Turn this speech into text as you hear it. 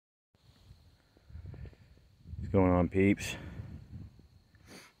Going on, peeps?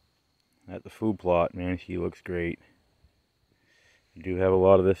 At the food plot, man, she looks great. You do have a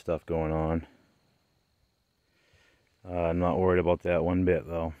lot of this stuff going on. I'm not worried about that one bit,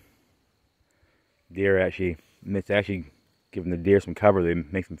 though. It's actually giving the deer some cover. They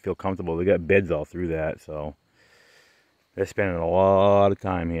makes them feel comfortable. They got beds all through that, so they're spending a lot of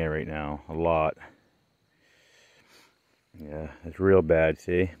time here right now. A lot. Yeah, it's real bad,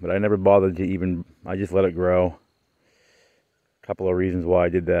 see? But I never bothered to even, I just let it grow. A couple of reasons why I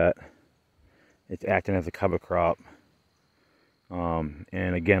did that. It's acting as a cover crop.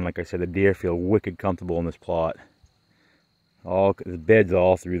 And again, like I said, the deer feel wicked comfortable in this plot. The beds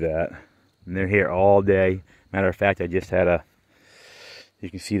all through that. And they're here all day. Matter of fact, I just had you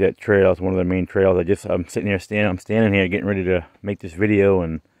can see that trail. It's one of the main trails. I'm sitting here I'm standing here getting ready to make this video,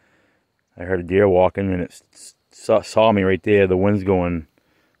 and I heard a deer walking, and it saw me right there. The wind's going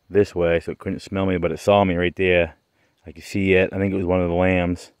this way, so it couldn't smell me, but it saw me right there. I could see it. I think it was one of the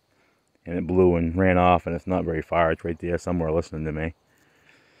lambs, and it blew and ran off, and it's not very far. It's right there somewhere listening to me.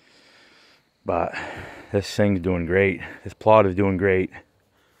 But this thing's doing great. This plot is doing great.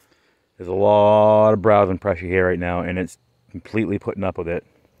 There's a lot of browsing pressure here right now, and it's completely putting up with it,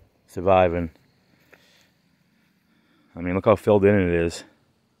 surviving. I mean, look how filled in it is.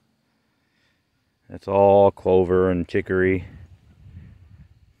 It's all clover and chicory.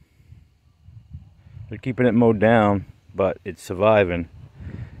 They're keeping it mowed down, but it's surviving.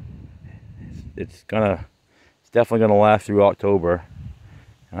 It's definitely gonna last through October,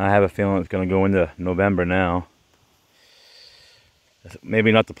 and I have a feeling it's gonna go into November now.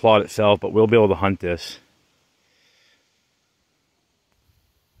 Maybe not the plot itself, but we'll be able to hunt this.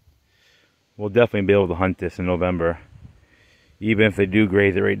 We'll definitely be able to hunt this in November. Even if they do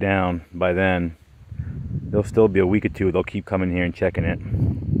graze it right down by then, there'll still be a week or two. They'll keep coming here and checking it.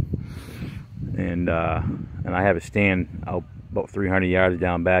 And I have a stand out about 300 yards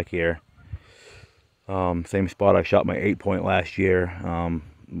down back here. Same spot I shot my 8-point last year.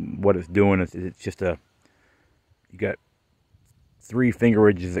 What it's doing is it's just you got 3 finger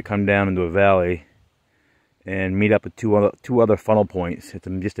ridges that come down into a valley and meet up with two other funnel points. It's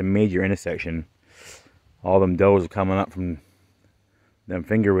just a major intersection. All them does are coming up from them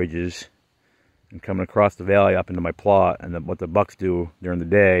finger ridges and coming across the valley up into my plot. And what the bucks do during the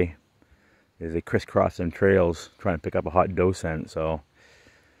day is they crisscross them trails trying to pick up a hot doe scent. So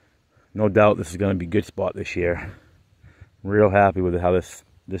no doubt this is going to be a good spot this year. I'm real happy with how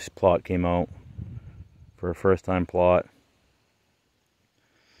this plot came out for a first time plot.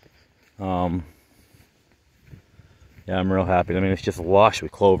 Yeah, I'm real happy. I mean, it's just lush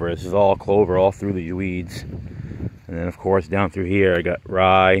with clover. This is all clover all through the weeds. And then, of course, down through here, I got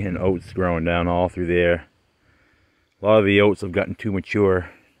rye and oats growing down all through there. A lot of the oats have gotten too mature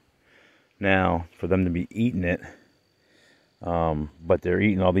now for them to be eating it. But they're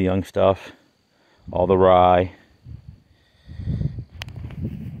eating all the young stuff, all the rye.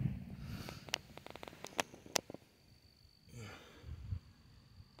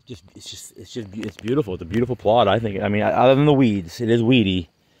 It's beautiful. It's a beautiful plot, I think. I mean, other than the weeds, it is weedy,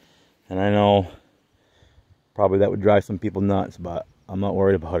 and I know probably that would drive some people nuts, but I'm not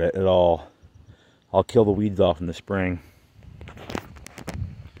worried about it at all. I'll kill the weeds off in the spring.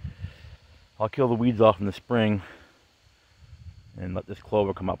 I'll kill the weeds off in the spring and let this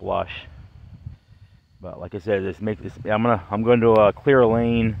clover come up lush. But like I said, I'm going to clear a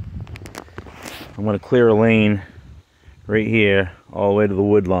lane. I'm going to clear a lane right here all the way to the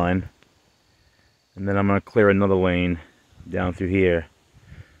wood line, and then I'm going to clear another lane down through here,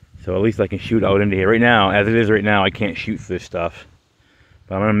 so at least I can shoot out into here. Right now, as it is right now, I can't shoot through this stuff,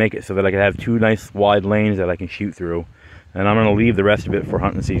 but I'm going to make it so that I can have 2 nice wide lanes that I can shoot through, and I'm going to leave the rest of it for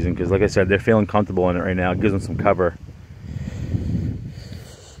hunting season, because like I said, they're feeling comfortable in it right now. It gives them some cover.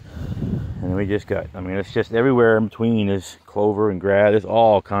 And we just got, I mean, it's just everywhere in between is clover and grass. There's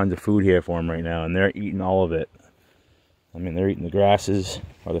all kinds of food here for them right now, and they're eating all of it. I mean, they're eating the grasses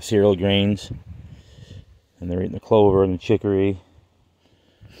or the cereal grains, and they're eating the clover and the chicory.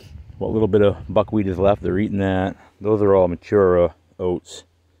 What little bit of buckwheat is left, they're eating that. Those are all mature oats.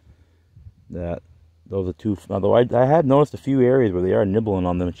 Those are 2. Although I had noticed a few areas where they are nibbling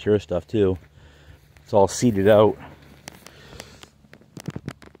on the mature stuff too. It's all seeded out.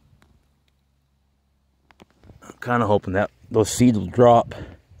 I'm kind of hoping that those seeds will drop,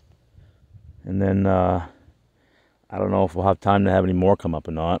 and then I don't know if we'll have time to have any more come up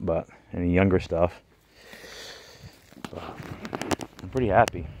or not, but any younger stuff. But I'm pretty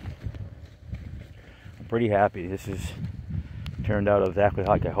happy. I'm pretty happy. This has turned out exactly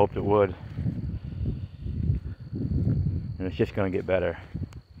like I hoped it would. And it's just going to get better.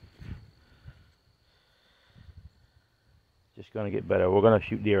 Just gonna get better. We're gonna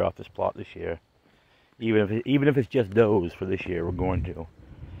shoot deer off this plot this year. Even if it's just does for this year, we're going to.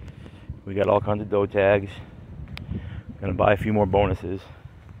 We got all kinds of doe tags. Gonna buy a few more bonuses.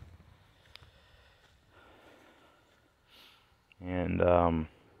 And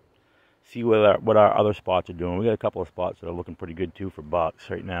see what our other spots are doing. We got a couple of spots that are looking pretty good too for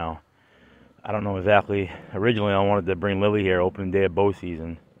bucks right now. I don't know exactly. Originally, I wanted to bring Lily here opening day of bow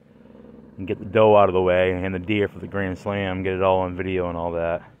season and get the doe out of the way and the deer for the Grand Slam, get it all on video and all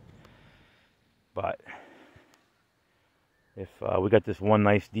that. But if we got this one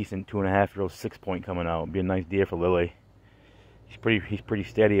nice, decent 2.5-year-old 6-point coming out, it'd be a nice deer for Lily. He's pretty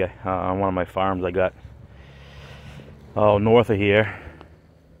steady on one of my farms I got north of here.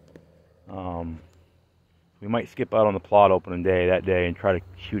 We might skip out on the plot opening day that day and try to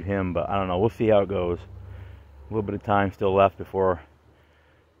shoot him, but I don't know. We'll see how it goes. A little bit of time still left before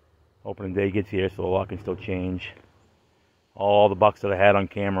opening day gets here, so a lot can still change. All the bucks that I had on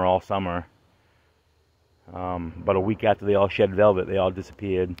camera all summer, about a week after they all shed velvet, they all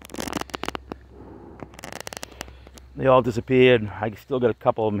disappeared. I still got a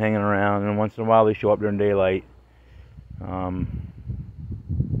couple of them hanging around, and once in a while they show up during daylight.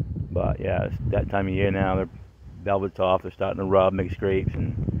 But yeah, it's that time of year now. Their velvet's off. They're starting to rub, make scrapes,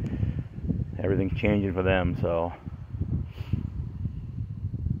 and everything's changing for them. So,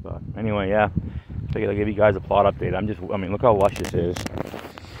 but anyway, yeah. Figured I'd give you guys a plot update. I mean, look how lush this is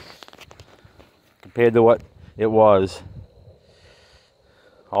compared to what it was.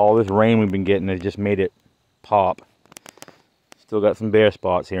 All this rain we've been getting has just made it pop. Still got some bare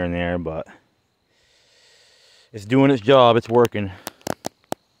spots here and there, but it's doing its job. It's working.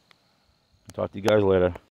 Talk to you guys later.